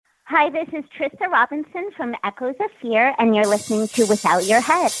Hi, this is Trista Robinson from Echoes of Fear, and you're listening to Without Your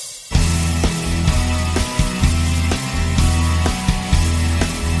Head.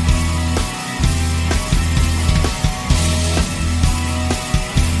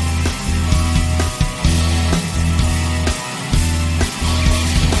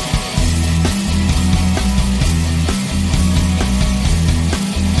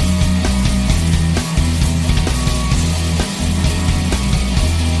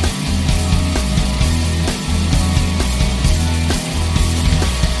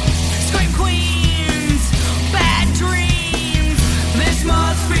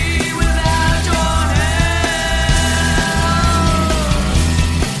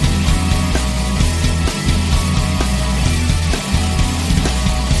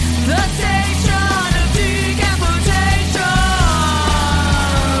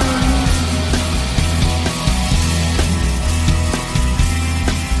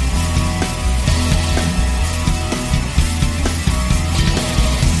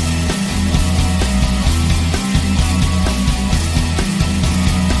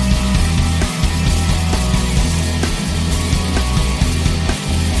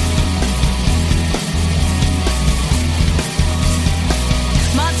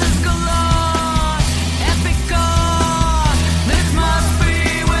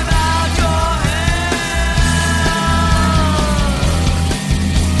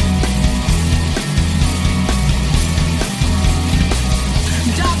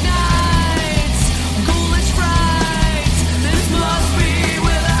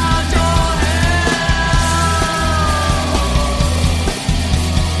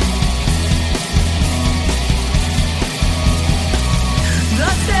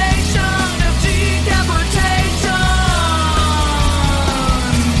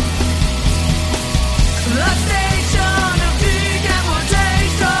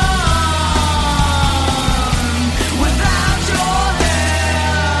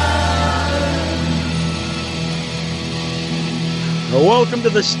 Welcome to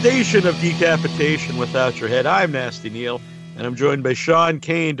the station of decapitation without your head. I'm Nasty Neil, and I'm joined by Sean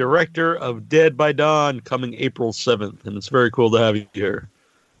Cain, director of Dead by Dawn, coming April 7th, and it's very cool to have you here.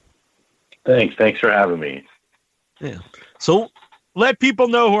 Thanks for having me. Yeah. So let people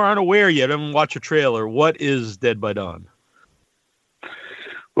know who aren't aware yet and watch a trailer. What is Dead by Dawn?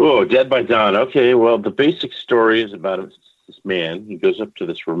 Oh, Dead by Dawn. Okay, well, the basic story is about this man. He goes up to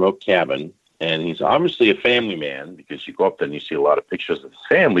this remote cabin, and he's obviously a family man because you go up there and you see a lot of pictures of his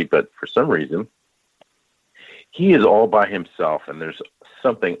family, but for some reason, he is all by himself, and there's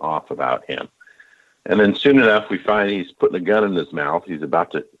something off about him. And then soon enough, we find he's putting a gun in his mouth. He's about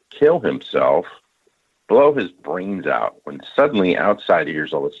to kill himself, blow his brains out, when suddenly outside he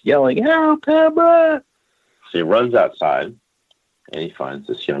hears all this yelling, "Help, Pebra!" So he runs outside, and he finds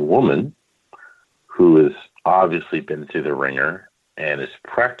this young woman who has obviously been through the ringer and is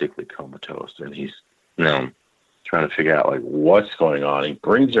practically comatose, and he's, trying to figure out like what's going on. He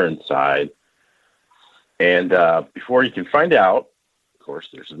brings her inside, and before he can find out, of course,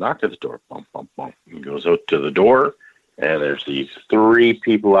 there's a knock at the door. Bump, bump, bump. He goes out to the door, and there's these three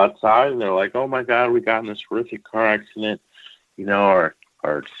people outside, and they're like, "Oh my God, we got in this horrific car accident. Our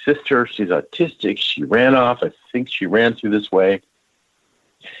sister, she's autistic. She ran off. I think she ran through this way.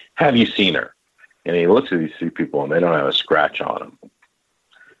 Have you seen her?" And he looks at these three people, and they don't have a scratch on them.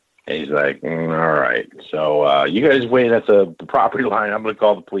 And he's like, all right. So you guys wait at the property line. I'm going to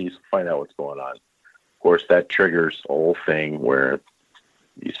call the police and find out what's going on. Of course, that triggers a whole thing where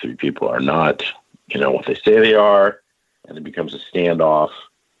these three people are not, what they say they are, and it becomes a standoff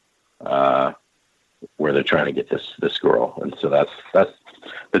where they're trying to get this girl. And so that's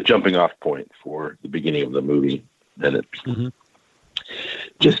the jumping off point for the beginning of the movie. And it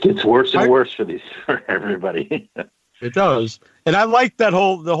just gets worse and worse for everybody. It does. And I like the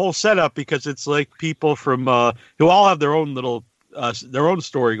whole setup because it's like people from who all have their own little their own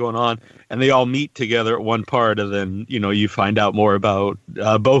story going on, and they all meet together at one part, and then you find out more about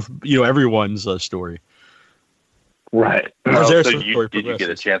both everyone's story. Right. So did you get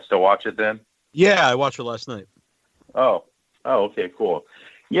a chance to watch it then? Yeah, I watched it last night. Oh, okay, cool.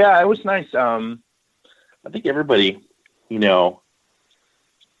 Yeah, it was nice. I think everybody, in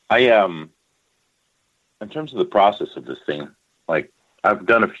terms of the process of this thing, like I've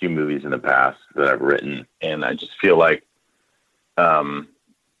done a few movies in the past that I've written, and I just feel like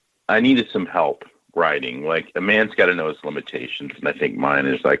I needed some help writing. Like a man's got to know his limitations, and I think mine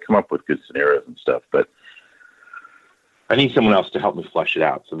is like come up with good scenarios and stuff, but I need someone else to help me flesh it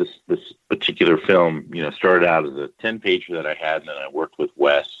out. So this particular film, started out as a 10-pager that I had, and then I worked with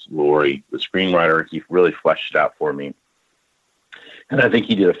Wes Laurie, the screenwriter. He really fleshed it out for me. And I think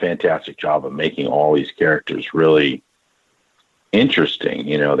he did a fantastic job of making all these characters really interesting.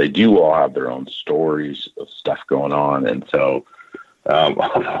 You know, they do all have their own stories of stuff going on. And so,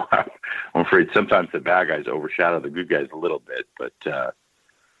 although I'm afraid sometimes the bad guys overshadow the good guys a little bit, but,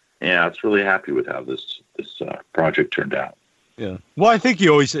 yeah, I was really happy with how this project turned out. Yeah. Well, I think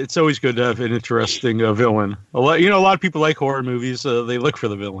it's always good to have an interesting villain. A lot of people like horror movies. They look for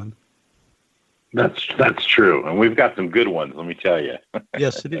the villain. That's true, and we've got some good ones. Let me tell you.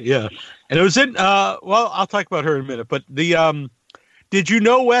 Yes, it is. Yeah, and it was in. Well, I'll talk about her in a minute. But did you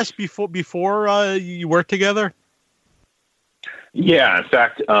know Wes before you worked together? Yeah, in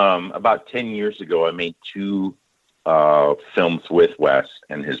fact, about 10 years ago, I made 2 films with Wes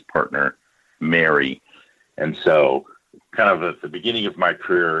and his partner Mary, and so kind of at the beginning of my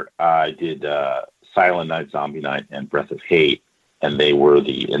career, I did Silent Night, Zombie Night, and Breath of Hate. And they were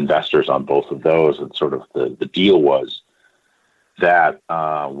the investors on both of those. And sort of the deal was that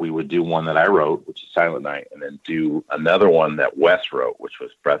we would do one that I wrote, which is Silent Night, and then do another one that Wes wrote, which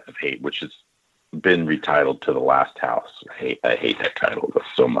was Breath of Hate, which has been retitled To the Last House. I hate that title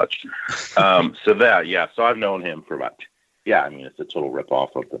so much. So I've known him for about, it's a total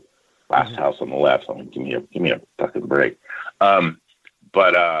ripoff of The Last House on the Left. So give me a fucking break. So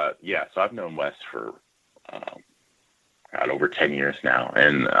I've known Wes for over 10 years now,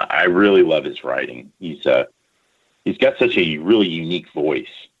 and I really love his writing. He's got such a really unique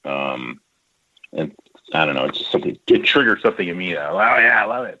voice, and I don't know, it's just something. It triggers something in me. Oh yeah, I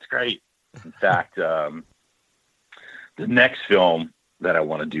love it. It's great. In fact, the next film that I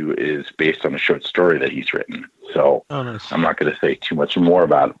want to do is based on a short story that he's written. So nice. I'm not going to say too much more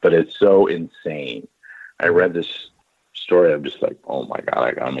about it, but it's so insane. I read this story. I'm just like, oh my God,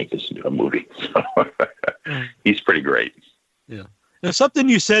 I got to make this into a movie. So he's pretty great. Yeah. Now, something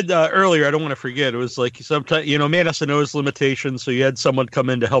you said earlier, I don't want to forget. It was like sometimes, man has to know his limitations. So you had someone come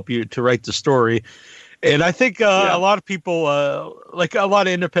in to help you to write the story. And I think a lot of people, like a lot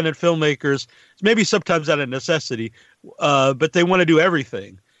of independent filmmakers, maybe sometimes out of necessity, but they want to do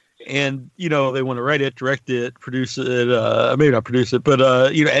everything. And, they want to write it, direct it, produce it, maybe not produce it, but,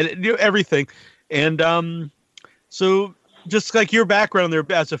 and do everything. And so just like your background there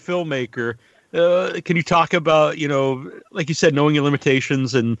as a filmmaker, can you talk about, like you said, knowing your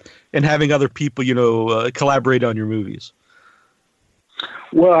limitations and having other people, collaborate on your movies?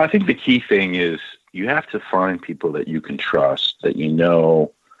 Well, I think the key thing is you have to find people that you can trust, that you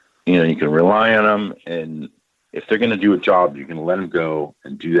can rely on them. And if they're going to do a job, you can let them go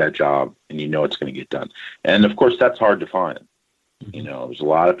and do that job, and it's going to get done. And of course, that's hard to find. There's a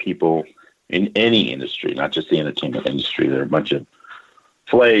lot of people in any industry, not just the entertainment industry. There are a bunch of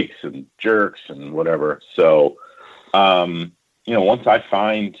flakes and jerks and whatever. So, once I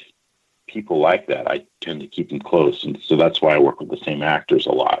find people like that, I tend to keep them close. And so that's why I work with the same actors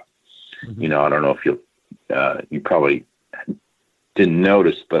a lot. Mm-hmm. I don't know if you probably didn't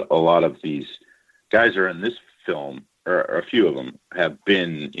notice, but a lot of these guys are in this film, or a few of them have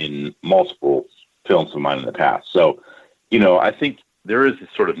been in multiple films of mine in the past. So, I think there is a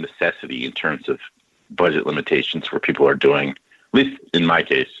sort of necessity in terms of budget limitations where people are doing, at least in my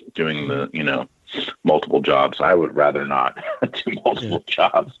case, doing the, multiple jobs. I would rather not do multiple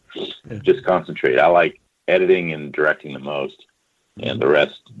jobs. Yeah. Just concentrate. I like editing and directing the most, and the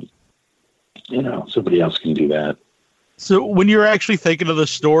rest, somebody else can do that. So when you're actually thinking of the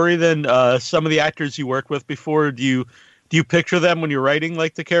story, then some of the actors you worked with before, do you picture them when you're writing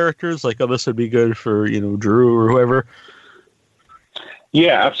like the characters? Like, oh, this would be good for, Drew or whoever?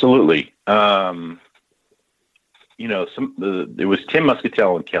 Yeah, absolutely. It was Tim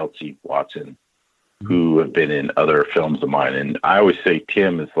Muscatel and Kelsey Watson who have been in other films of mine. And I always say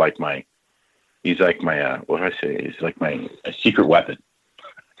Tim is like he's like my what do I say? He's like my secret weapon.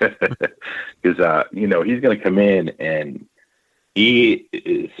 Because, he's going to come in, and he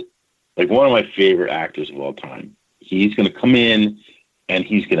is like one of my favorite actors of all time. He's going to come in, and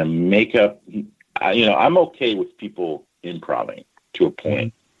he's going to make up, I'm okay with people improvising to a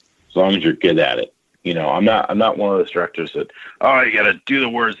point, as long as you're good at it. I'm not one of those directors that, you got to do the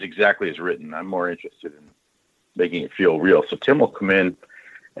words exactly as written. I'm more interested in making it feel real. So Tim will come in,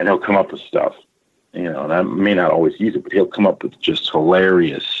 and he'll come up with stuff. And I may not always use it, but he'll come up with just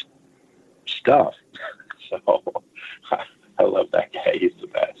hilarious stuff. So I love that guy. He's the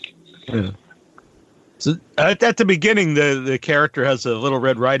best. Yeah. So at the beginning, the character has a little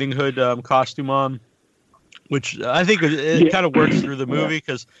Red Riding Hood costume on, which I think it kind of works through the movie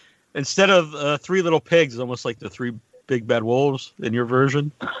because instead of 3 little pigs, it's almost like the 3 big bad wolves in your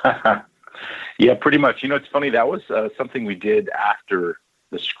version. Yeah, pretty much. It's funny. That was something we did after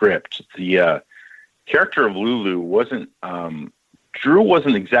the script. The character of Lulu wasn't Drew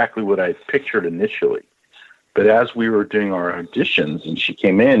wasn't exactly what I pictured initially. But as we were doing our auditions and she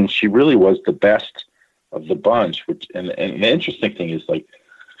came in, she really was the best of the bunch. And the interesting thing is, like,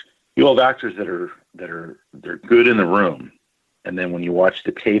 you have actors they're good in the room, and then when you watch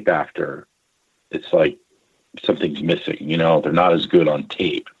the tape after, it's like something's missing. You know, they're not as good on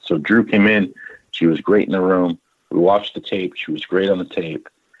tape. So Drew came in, she was great in the room. We watched the tape, she was great on the tape.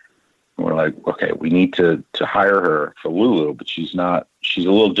 And we're like, okay, we need to hire her for Lulu, but she's a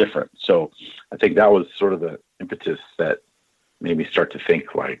little different. So I think that was sort of the impetus that made me start to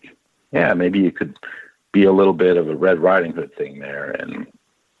think, like, yeah, maybe you could be a little bit of a Red Riding Hood thing there. And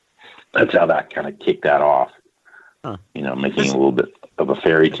that's how that kind of kicked that off. Huh. You know, making a little bit of a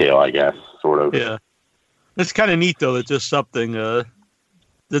fairy tale, I guess, sort of. Yeah. It's kind of neat, though, that just something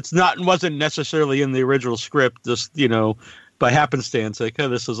wasn't necessarily in the original script, just, you know, by happenstance, like, oh,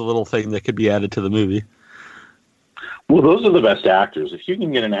 this is a little thing that could be added to the movie. Well, those are the best actors. If you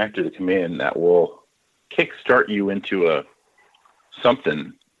can get an actor to come in that will kickstart you into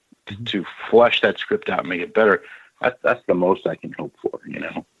something to flesh that script out and make it better, that's the most I can hope for, you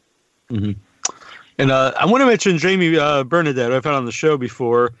know. Mm-hmm. And I want to mention Jamie Bernadette. I've had on the show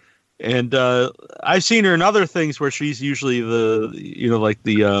before, and I've seen her in other things where she's usually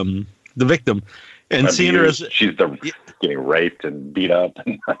the victim, and seeing her as she's getting raped and beat up.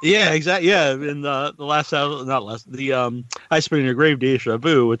 Yeah, exactly. Yeah, in the I Spit in Your Grave, Deja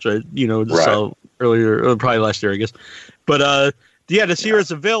Vu, which I just saw earlier, probably last year, I guess. But to see her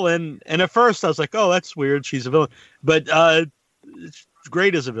as a villain, and at first I was like, oh, that's weird, she's a villain, but it's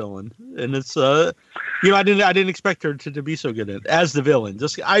great as a villain, and it's I didn't expect her to be so good at as the villain.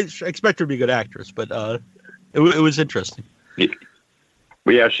 I expect her to be a good actress, but it was interesting.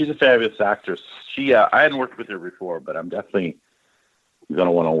 But yeah, she's a fabulous actress. I hadn't worked with her before, but I'm definitely going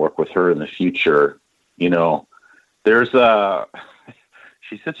to want to work with her in the future. You know, she's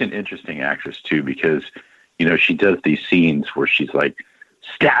such an interesting actress too, because, you know, she does these scenes where she's like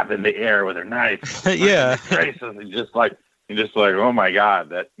stabbing the air with her knife. Yeah. And just like, oh my God,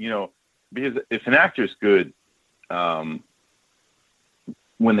 that, you know, because if an actor's good, when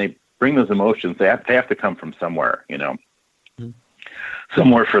they bring those emotions, they have to come from somewhere, you know.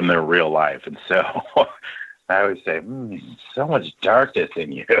 Somewhere from their real life. And so I always say, so much darkness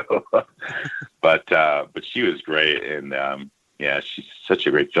in you. but she was great. And she's such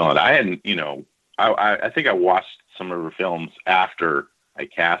a great villain. I hadn't, you know, I think I watched some of her films after I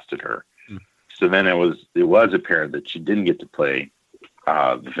casted her. So then it was apparent that she didn't get to play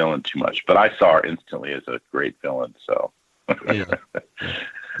the villain too much. But I saw her instantly as a great villain. So yeah.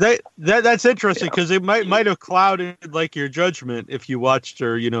 That's interesting, because it might have clouded like your judgment if you watched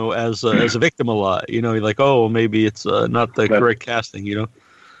her, you know, as a victim a lot. You know, you're like, oh, maybe it's not the correct casting. You know,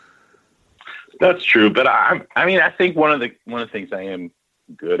 that's true. But I think one of the things I am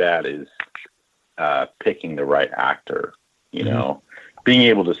good at is picking the right actor. You know, being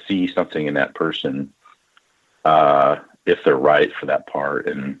able to see something in that person if they're right for that part,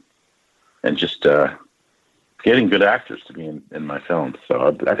 and just getting good actors to be in my films.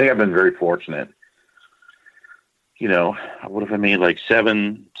 So I think I've been very fortunate. You know, what have I made, like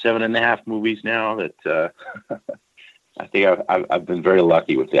 7.5 movies now that I think I've been very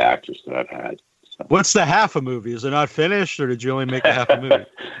lucky with the actors that I've had. So. What's the half a movie? Is it not finished, or did you only make a half a movie?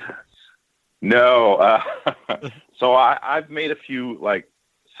 No. So I've made a few like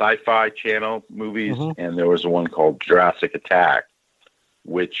Sci-Fi Channel movies, and there was one called Jurassic Attack,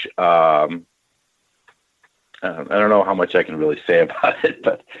 which I don't know how much I can really say about it,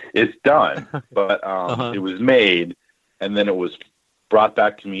 but it's done. But it was made, and then it was brought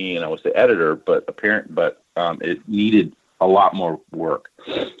back to me, and I was the editor. But it needed a lot more work,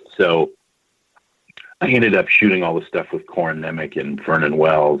 so I ended up shooting all the stuff with Corin Nemec and Vernon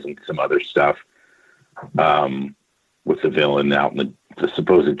Wells and some other stuff with the villain out in the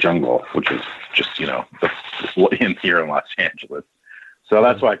supposed jungle, which is just, you know, in here in Los Angeles. So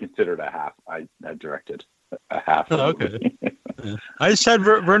that's why I consider it a half. I directed a half. Oh, okay. Yeah. I just said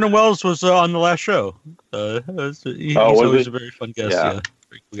Vernon Wells was on the last show. He's always a very fun guest. Yeah,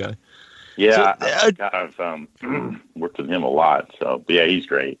 pretty cool guy. Yeah, I've worked with him a lot. So, but yeah, he's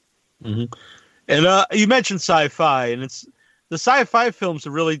great. Mm-hmm. And you mentioned sci-fi, and it's the sci-fi films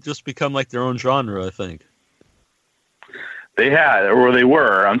have really just become like their own genre, I think. They had, or they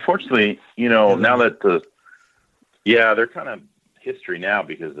were. Unfortunately, you know, now that they're kind of history now,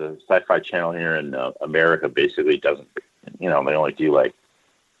 because the Sci-Fi Channel here in America basically doesn't, you know, they only do like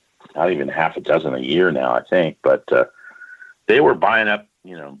not even half a dozen a year now, I think. But they were buying up,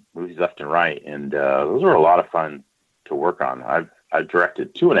 you know, movies left and right, and those were a lot of fun to work on. I've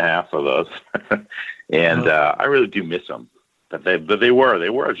directed 2.5 of those, and I really do miss them. but they were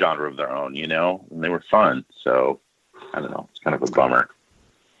a genre of their own, and they were fun. So I don't know. It's kind of a bummer.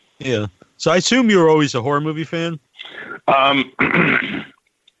 Yeah. So I assume you were always a horror movie fan?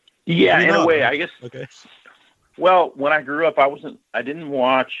 Yeah, in a way, I guess. Okay. Well, when I grew up, I didn't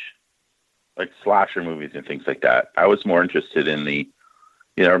watch like slasher movies and things like that. I was more interested in I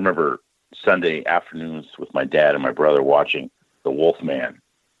remember Sunday afternoons with my dad and my brother watching The Wolfman,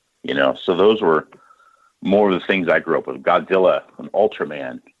 so those were more of the things I grew up with, Godzilla and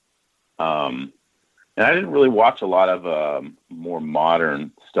Ultraman. And I didn't really watch a lot of more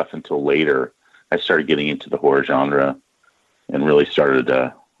modern stuff until later. I started getting into the horror genre and really started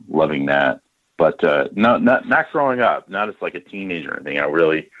loving that. But not growing up, not as like a teenager or anything. I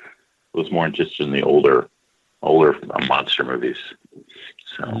really was more interested in the older monster movies.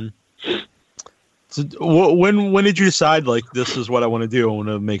 So. Mm-hmm. So when did you decide like this is what I want to do? I want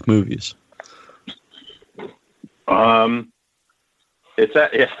to make movies. That's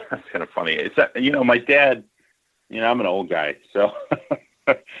kind of funny. It's that, my dad, I'm an old guy. So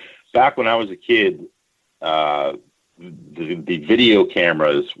back when I was a kid, the video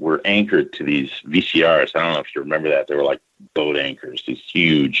cameras were anchored to these VCRs. I don't know if you remember that. They were like boat anchors, these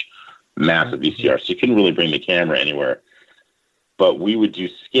huge, massive VCRs. So you couldn't really bring the camera anywhere. But we would do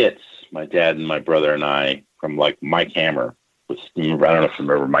skits, my dad and my brother and I, from like My Camera. I don't know if you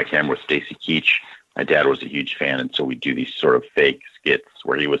remember My Camera with Stacy Keach. My dad was a huge fan, and so we'd do these sort of fake skits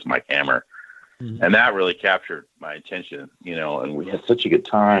where he was my camera. Mm-hmm. And that really captured my attention, and we had such a good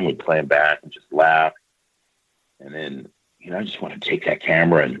time. We'd play them back and just laugh. And then, I just want to take that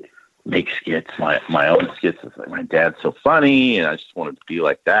camera and make skits, my own skits. It's like, my dad's so funny, and I just wanted to be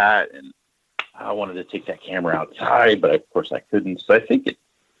like that. And I wanted to take that camera outside, but of course I couldn't. So I think it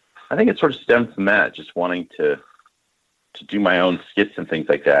sort of stemmed from that, just wanting to do my own skits and things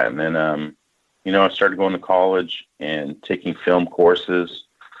like that. And then, I started going to college and taking film courses.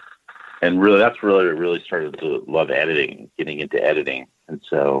 And really, that's really started to love editing, getting into editing. And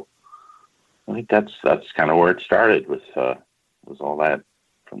so I think that's kind of where it started was all that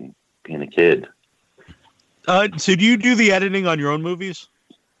from being a kid. So do you do the editing on your own movies?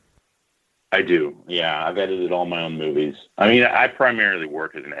 I do. Yeah, I've edited all my own movies. I mean, I primarily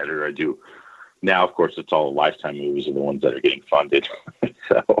work as an editor. I do. Now, of course, it's all Lifetime movies are the ones that are getting funded.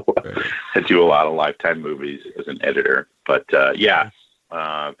 So right. I do a lot of Lifetime movies as an editor. But,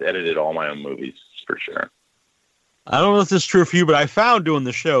 I've edited all my own movies for sure. I don't know if this is true for you, but I found doing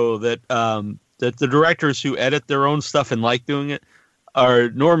the show that that the directors who edit their own stuff and like doing it are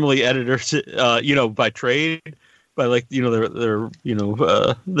normally editors, by trade, by their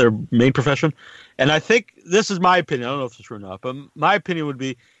main profession. And I think this is my opinion. I don't know if it's true or not, but my opinion would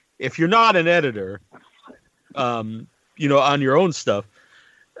be if you're not an editor, on your own stuff,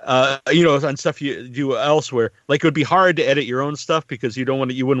 on stuff you do elsewhere, like it would be hard to edit your own stuff because you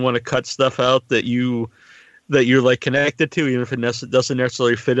wouldn't want to cut stuff out that you're like connected to, even if it doesn't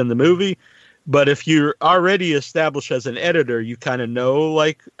necessarily fit in the movie. But if you're already established as an editor, you kind of know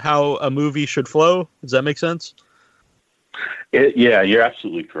like how a movie should flow. Does that make sense? Yeah, you're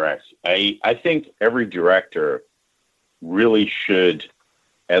absolutely correct. I think every director really should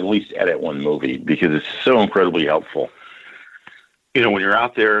at least edit one movie because it's so incredibly helpful. When you're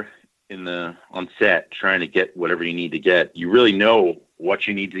out there on set trying to get whatever you need to get, you really know what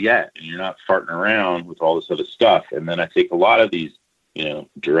you need to get, and you're not farting around with all this other stuff. And then I think a lot of these,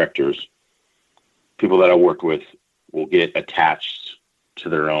 directors, people that I work with, will get attached to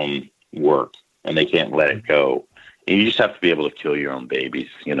their own work, and they can't let it go. And you just have to be able to kill your own babies,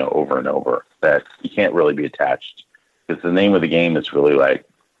 over and over. That you can't really be attached because the name of the game is really like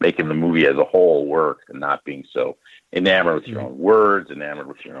making the movie as a whole work and not being so enamored with your own words, enamored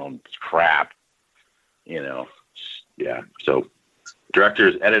with your own crap, Yeah. So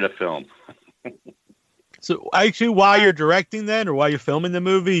directors edit a film. So actually, while you're directing then, or while you're filming the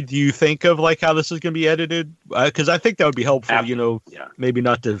movie, do you think of like how this is going to be edited? Because I think that would be helpful, maybe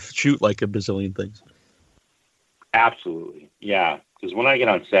not to shoot like a bazillion things. Absolutely. Yeah. Because when I get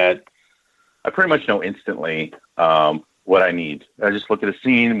on set, I pretty much know instantly what I need. I just look at a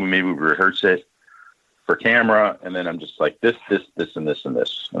scene, maybe we rehearse it for camera, and then I'm just like this, and this, and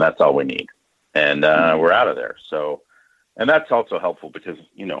this, and that's all we need. And we're out of there. So, and that's also helpful because,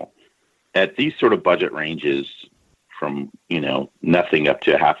 at these sort of budget ranges from, nothing up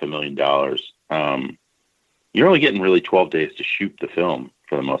to $500,000, you're only getting really 12 days to shoot the film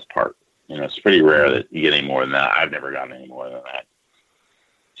for the most part. It's pretty rare that you get any more than that. I've never gotten any more than that.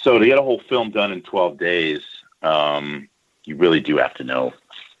 So to get a whole film done in 12 days, you really do have to know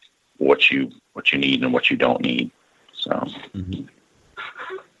what you need and what you don't need. So,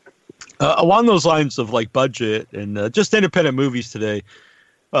 Along those lines of like budget and just independent movies today,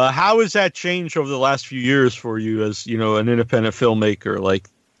 how has that changed over the last few years for you as, an independent filmmaker, like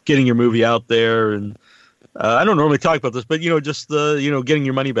getting your movie out there? And I don't normally talk about this, but, just getting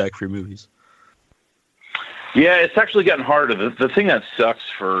your money back for your movies. Yeah, it's actually gotten harder. The thing that sucks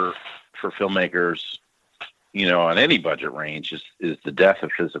for filmmakers, on any budget range is the death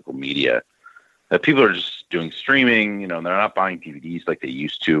of physical media. That people are just doing streaming, they're not buying DVDs like they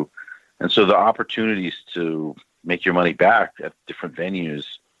used to. And so the opportunities to make your money back at different venues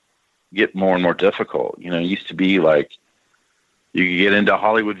get more and more difficult. It used to be like you could get into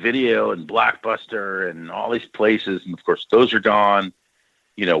Hollywood Video and Blockbuster and all these places. And of course, those are gone.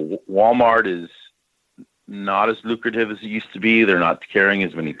 Walmart is not as lucrative as it used to be. They're not carrying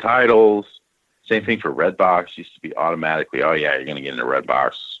as many titles. Same thing for Redbox. Used to be automatically, oh yeah, you're going to get into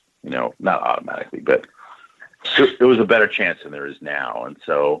Redbox. Not automatically, but it was a better chance than there is now. And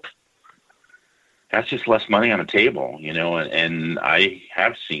so that's just less money on the table, and I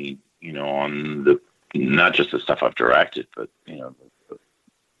have seen, on the, not just the stuff I've directed, but, the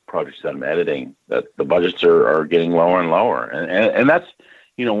projects that I'm editing, that the budgets are getting lower and lower. And that's,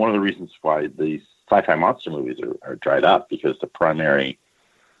 one of the reasons why these sci-fi monster movies are dried up, because the primary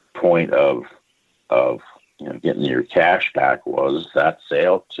point of getting your cash back was that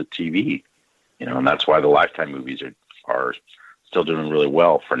sale to TV, and that's why the Lifetime movies are still doing really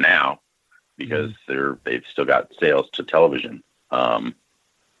well for now, because they've still got sales to television. So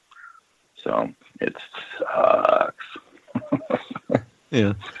it sucks.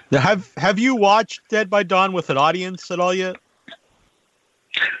 Yeah. Now, have you watched Dead by Dawn with an audience at all yet?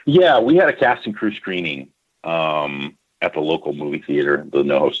 Yeah, we had a cast and crew screening at the local movie theater, the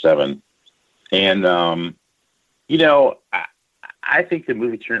NoHo 7. And, I think the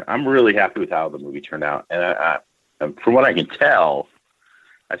movie I'm really happy with how the movie turned out. And from what I can tell,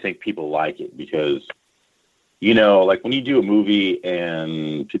 I think people like it because, like when you do a movie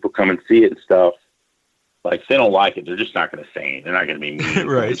and people come and see it and stuff, like if they don't like it, they're just not going to say anything. They're not going to be mean.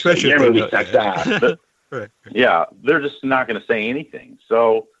 Right. Especially your movie sucks ass. But, right. Yeah, they're just not going to say anything.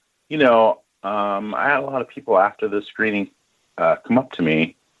 So, I had a lot of people after the screening come up to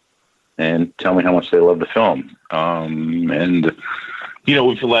me and tell me how much they love the film. And,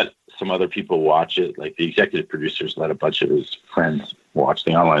 we've let some other people watch it. Like the executive producers let a bunch of his friends watch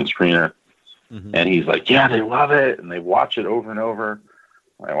the online screener. Mm-hmm. And he's like, yeah, they love it. And they watch it over and over.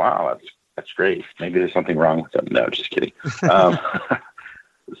 I'm like, wow, that's great. Maybe there's something wrong with them. No, just kidding.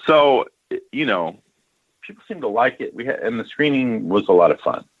 So, people seem to like it. And the screening was a lot of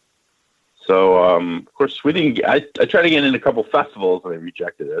fun. So, of course, we didn't. I tried to get in a couple festivals and they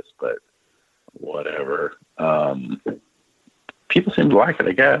rejected us, but whatever. People seem to like it,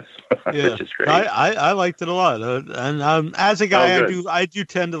 I guess. Yeah. Which is great. I liked it a lot, and as a guy, I do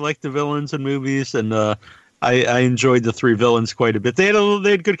tend to like the villains in movies, and I enjoyed the three villains quite a bit. They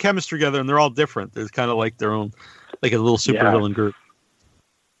had good chemistry together, and they're all different. They're kind of like their own, like a little super villain group.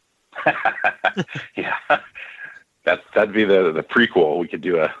 Yeah. That'd be the prequel. We could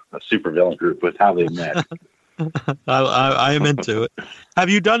do a super villain group with how they met. I am into it. Have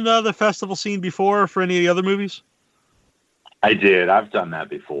you done the festival scene before for any of the other movies? I did. I've done that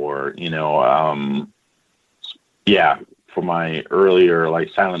before. For my earlier like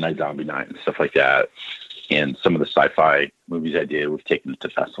Silent Night, Zombie Night, and stuff like that, and some of the sci-fi movies I did, we've taken it to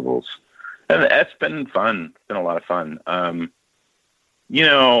festivals, and it's been fun. It's been a lot of fun. I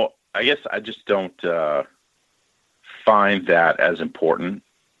guess I just don't find that as important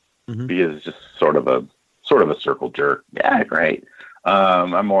because it's just sort of a circle jerk. Yeah, great.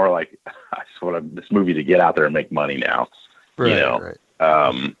 I'm more like I just want this movie to get out there and make money now. Right.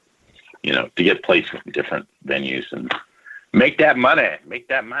 To get placed in different venues and make that money.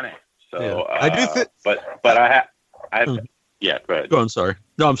 So I do think, but I have. Yeah, go ahead. Go on. Sorry.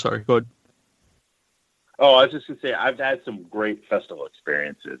 No, I'm sorry. Go ahead. Oh, I was just gonna say I've had some great festival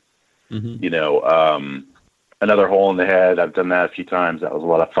experiences. Another Hole in the Head. I've done that a few times. That was a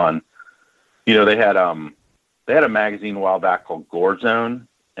lot of fun. They had a magazine a while back called Gore Zone,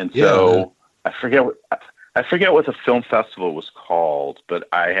 and so I forget what the film festival was called, but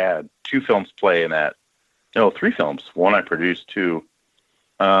I had two films play in that. No, three films. One I produced, two.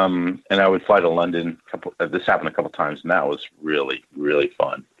 And I would fly to London. This happened a couple times, and that was really, really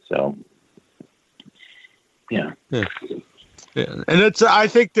fun. So, yeah. And I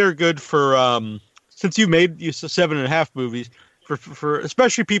think they're good for since you made 7.5 movies for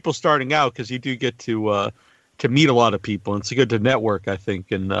especially people starting out, because you do get to meet a lot of people, and it's good to network, I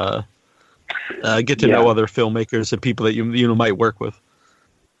think, and get to know other filmmakers and people that you might work with.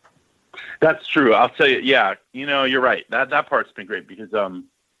 That's true. I'll tell you. Yeah, you're right. That part's been great because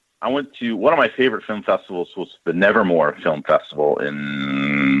I went to one of my favorite film festivals was the Nevermore Film Festival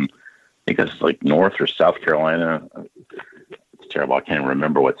in, I think it's like North or South Carolina. It's terrible. I can't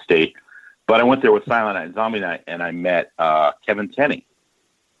remember what state. But I went there with Silent Night and Zombie Night, and I met Kevin Tenney.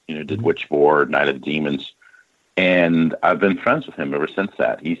 Did Witchboard, Night of the Demons. And I've been friends with him ever since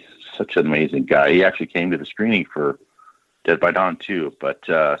that. He's such an amazing guy. He actually came to the screening for Dead by Dawn too. But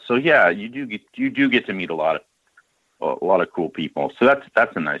so yeah, you do get to meet a lot of cool people. So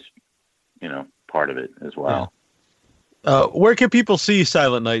that's a nice, part of it as well. Yeah. Where can people see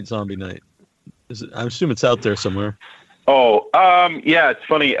Silent Night, Zombie Night? I assume it's out there somewhere. Oh, yeah, it's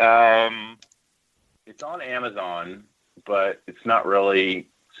funny. It's on Amazon, but it's not really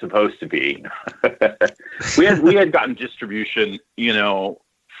supposed to be. we had gotten distribution,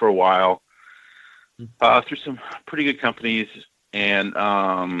 for a while, through some pretty good companies, and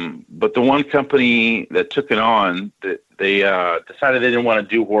but the one company that took it on, that they decided they didn't want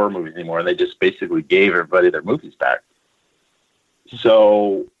to do horror movies anymore, and they just basically gave everybody their movies back.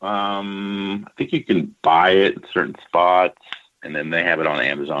 So I think you can buy it in certain spots, and then they have it on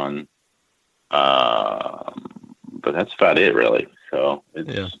Amazon. But that's about it, really. So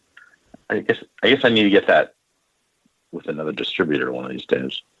it's, I guess I need to get that with another distributor one of these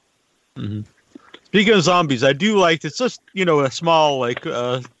days. Mm-hmm. Speaking of zombies, I do like, it's just, a small, not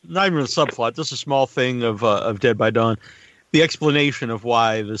even a subplot, just a small thing of Dead by Dawn, the explanation of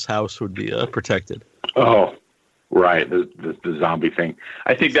why this house would be protected. Oh, right. The zombie thing.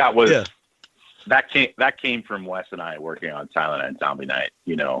 I think that was, that came from Wes and I working on Silent Night and Zombie Night,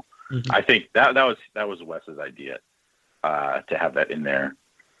 Mm-hmm. I think that was Wes's idea, to have that in there.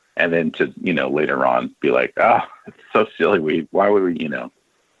 And then to, later on be like, it's so silly. Why would we,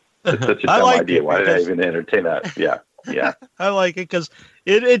 it's such a dumb idea. Why did I even entertain that? Yeah. Yeah. I like it because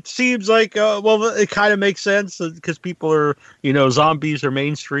it seems like, it kind of makes sense because people are, zombies are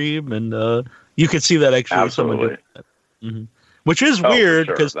mainstream, and you could see that actually. Absolutely. Someone did that. Mm-hmm. Which is weird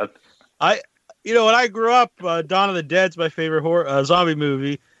because when I grew up, Dawn of the Dead's my favorite horror zombie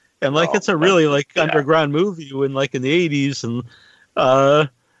movie. And it's a really underground movie in in the 80s, and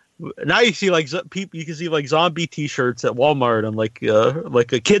now you see people, you can see zombie T-shirts at Walmart on a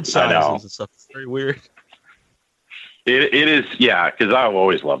kid sizes and stuff. It's very weird. It is, yeah, because I've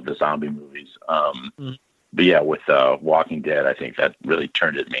always loved the zombie movies. But yeah, with Walking Dead, I think that really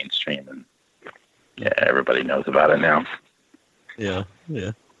turned it mainstream, and everybody knows about it now. Yeah.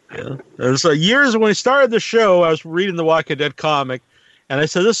 There's years when we started the show, I was reading the Walking Dead comic. And I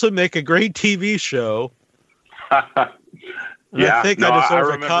said, this would make a great TV show. I think I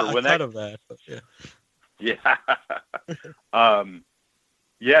deserve a cut of that. But yeah.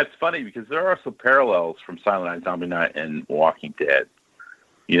 It's funny because there are some parallels from Silent Night, Zombie Night, and Walking Dead.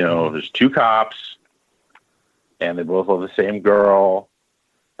 There's two cops, and they both love the same girl.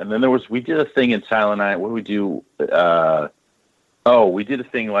 And then we did a thing in Silent Night. What did we do? We did a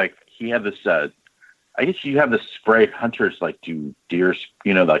thing he had this... I guess you have the spray hunters do deer,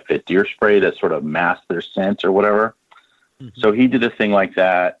 the deer spray that sort of masks their scent or whatever. Mm-hmm. So he did a thing like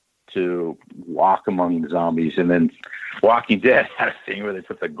that to walk among the zombies, and then Walking Dead had a thing where they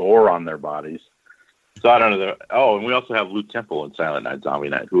put the gore on their bodies. So I don't know. And we also have Lou Temple in Silent Night, Zombie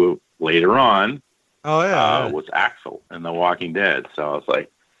Night, who later on, was Axel in The Walking Dead. So I was like,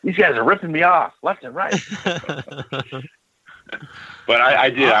 these guys are ripping me off left and right. But I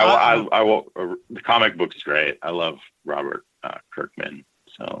did. I will. The comic book's great. I love Robert Kirkman.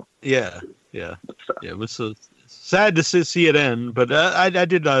 So yeah. It was so sad to see it end, but I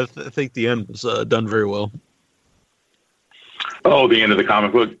did think the end was done very well. Oh, the end of the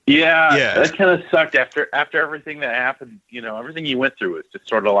comic book. Yeah. That kind of sucked after everything that happened. Everything you went through was just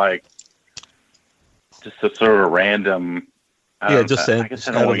sort of just a sort of random. I guess I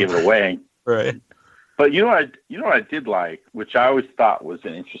don't want to give it away. Right. But you know what I did like, which I always thought was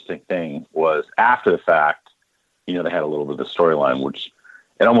an interesting thing, was after the fact, they had a little bit of the storyline, which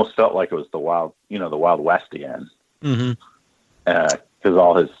it almost felt like it was the Wild West again. Mm-hmm. Because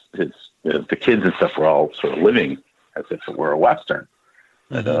all the kids and stuff were all sort of living as if it were a Western.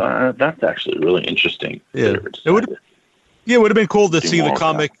 Mm-hmm. That's actually really interesting. Yeah. It would have been cool to see the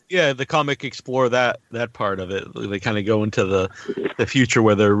comic. Yeah, the comic explore that part of it. They kind of go into the future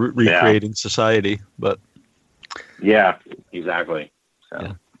where they're recreating society. But yeah, exactly.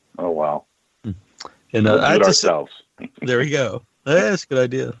 So, oh wow. And I just ourselves. There we go. That's a good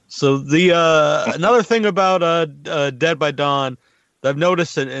idea. So the another thing about Dead by Dawn that I've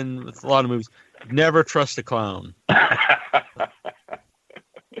noticed in a lot of movies: never trust a clown. I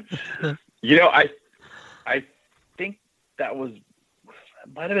think that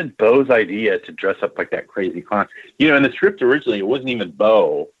might have been Bo's idea to dress up like that crazy clown. In the script originally, it wasn't even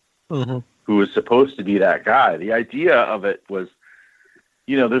Bo. who was supposed to be that guy. The idea of it was,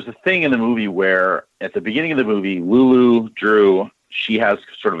 there's a thing in the movie where at the beginning of the movie, Lulu Drew, she has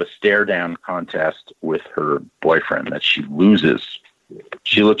sort of a stare down contest with her boyfriend that she loses.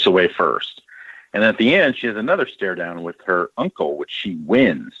 She looks away first. And at the end, she has another stare down with her uncle, which she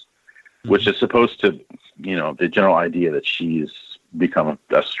wins, which is supposed to, the general idea that she's become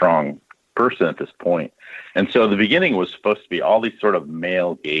a strong person at this point. And so the beginning was supposed to be all these sort of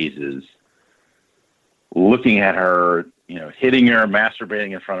male gazes looking at her, hitting her,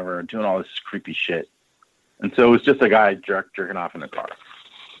 masturbating in front of her, and doing all this creepy shit. And so it was just a guy jerking off in the car.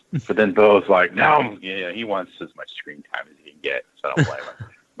 But then Bo's like, no, he wants as much screen time as he can get. So I don't blame him.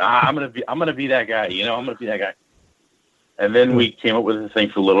 Nah, I'm gonna be that guy. I'm gonna be that guy. And then we came up with a thing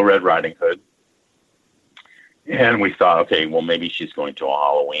for Little Red Riding Hood, and we thought, okay, well maybe she's going to a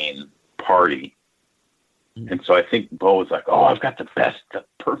Halloween party. And so I think Bo was like, oh, I've got the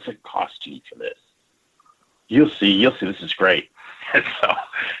perfect costume for this. You'll see, this is great. And so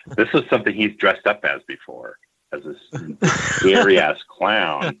this is something he's dressed up as before, as this scary ass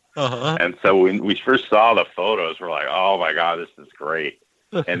clown. And so when we first saw the photos, we're like, oh my God, this is great.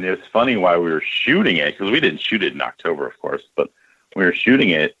 And it's funny why we were shooting it, because we didn't shoot it in October, of course, but we were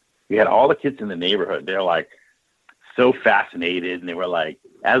shooting it. We had all the kids in the neighborhood. They're like so fascinated, and they were like,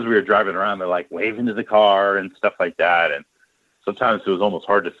 as we were driving around, they're like waving to the car and stuff like that. And sometimes it was almost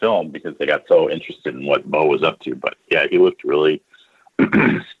hard to film because they got so interested in what Bo was up to. But yeah, he looked really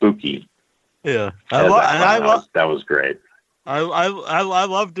spooky. Yeah, that was great. I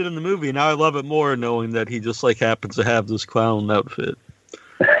loved it in the movie. Now I love it more knowing that he just like happens to have this clown outfit.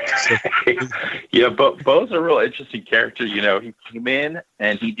 Yeah, but Bo's a real interesting character. He came in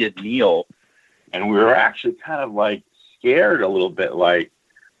and he did Neil, and we were actually kind of like scared a little bit, like,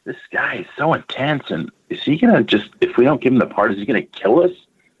 this guy is so intense, and is he gonna just, if we don't give him the part, is he gonna kill us?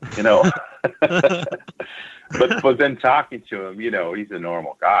 But then talking to him, he's a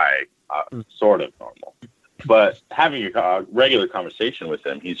normal guy, sort of normal. But having a regular conversation with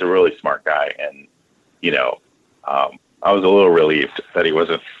him, he's a really smart guy, and I was a little relieved that he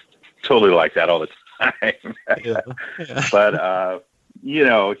wasn't totally like that all the time. Yeah. But he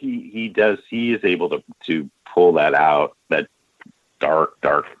is able to pull that out, that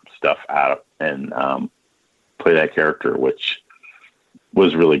dark stuff out, and play that character, which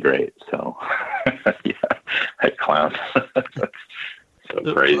was really great. So yeah, that clown.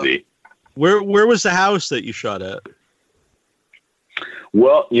 So crazy. Where was the house that you shot at?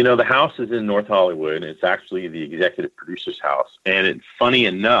 Well, the house is in North Hollywood. It's actually the executive producer's house. And it's funny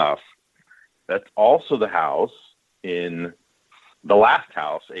enough, that's also the house in The Last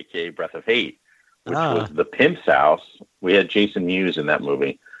House, a.k.a. Breath of Hate, which was the pimp's house. We had Jason Mewes in that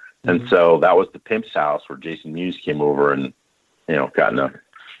movie. And so that was the pimp's house where Jason Mewes came over and, got in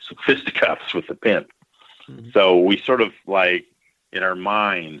some fisticuffs with the pimp. So we sort of like, in our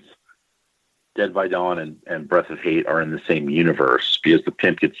minds, Dead by Dawn and Breath of Hate are in the same universe because the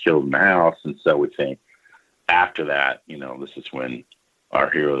pimp gets killed in the house. And so we think after that, this is when our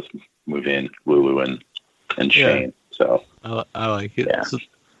heroes move in, Lulu and Shane. So I like it. Yeah. So,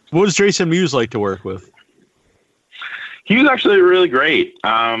 what was Jason Mewes like to work with? He was actually really great.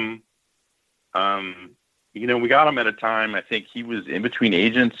 We got him at a time, I think he was in between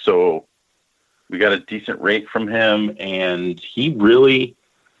agents, so we got a decent rate from him, and he really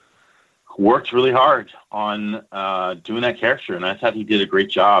worked really hard on doing that character, and I thought he did a great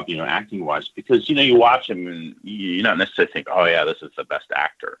job, acting wise, because you watch him and you not necessarily think, oh yeah, this is the best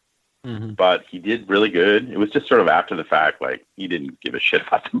actor, but he did really good. It was just sort of after the fact, like he didn't give a shit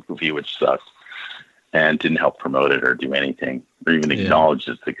about the movie, which sucks, and didn't help promote it or do anything or even acknowledge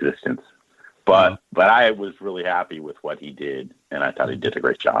its existence. But I was really happy with what he did, and I thought he did a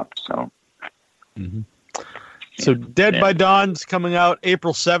great job. So, So Dead by Dawn's coming out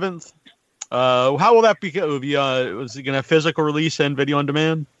April 7th. How will that be? Was it going to have physical release and video on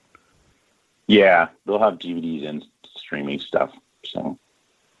demand? Yeah, they'll have DVDs and streaming stuff. So,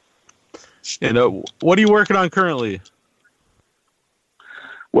 and what are you working on currently?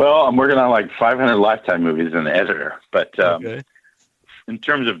 Well, I'm working on like 500 Lifetime movies as an editor, but in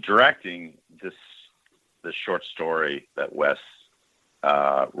terms of directing, this short story that Wes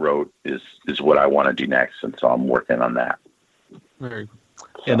wrote is what I want to do next, and so I'm working on that. Very cool.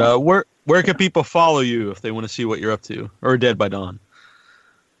 So. And where can people follow you if they want to see what you're up to, or Dead by Dawn?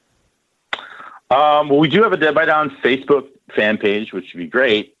 Well, we do have a Dead by Dawn Facebook fan page, which would be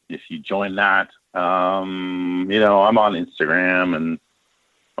great if you join that. I'm on Instagram and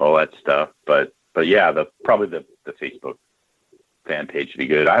all that stuff, but yeah, probably the Facebook fan page would be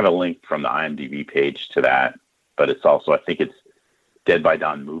good. I have a link from the IMDb page to that, but it's also, I think it's Dead by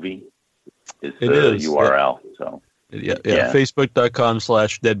Dawn movie is It the is, URL. So Yeah.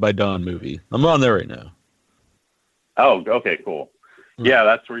 Facebook.com/Dead by Dawn movie. I'm on there right now. Oh, okay, cool. Hmm. Yeah,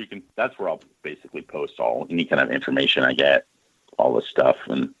 that's where I'll basically post any kind of information I get, all this stuff,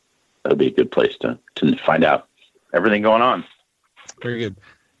 and that'll be a good place to find out everything going on. Very good.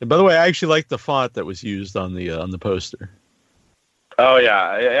 And by the way, I actually like the font that was used on the poster. Oh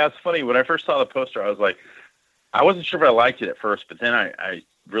yeah, it's funny. When I first saw the poster, I was like, I wasn't sure if I liked it at first, but then I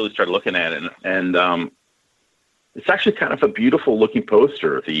really started looking at it, and it's actually kind of a beautiful looking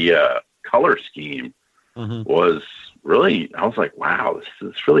poster. The color scheme was really, I was like, wow, this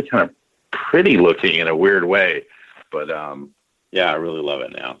is really kind of pretty looking in a weird way. But yeah, I really love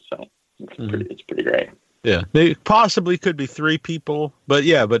it now. So it's pretty great. Yeah, they possibly could be 3 people, but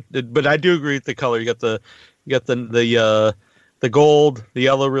yeah, but I do agree with the color. You got the gold, the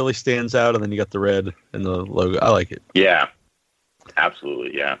yellow really stands out, and then you got the red and the logo. I like it. Yeah,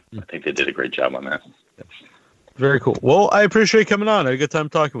 absolutely. Yeah, I think they did a great job on that. Very cool. Well, I appreciate you coming on. I had a good time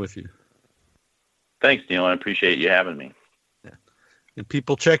talking with you. Thanks, Neil. I appreciate you having me. Yeah. And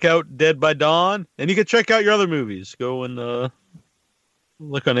people check out Dead by Dawn, and you can check out your other movies. Go and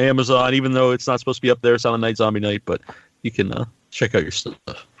look on Amazon, even though it's not supposed to be up there. It's on a Night Zombie Night, but you can check out your stuff.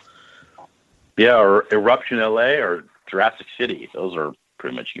 Yeah, or Eruption LA or Jurassic City. Those are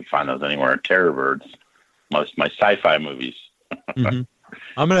pretty much, you can find those anywhere. Terror Birds, most my sci-fi movies. I'm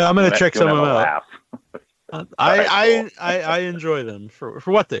gonna check some of them out. I enjoy them for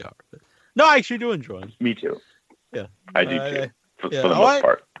what they are. No, I actually do enjoy them. Me too. Yeah, I do too. For the most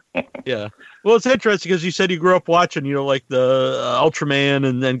part. Yeah. Well, it's interesting because you said you grew up watching, like the Ultraman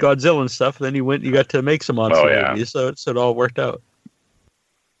and then Godzilla and stuff. And then you went, and you got to make some monster movies, so it all worked out.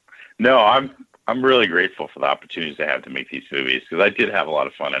 No, I'm really grateful for the opportunities I have to make these movies because I did have a lot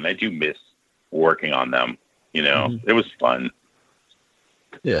of fun, and I do miss working on them. It was fun.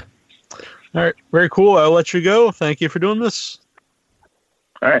 Yeah. All right. Very cool. I'll let you go. Thank you for doing this.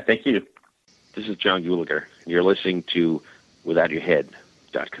 All right. Thank you. This is John Gulager. You're listening to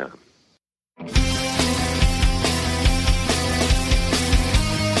WithoutYourHead.com.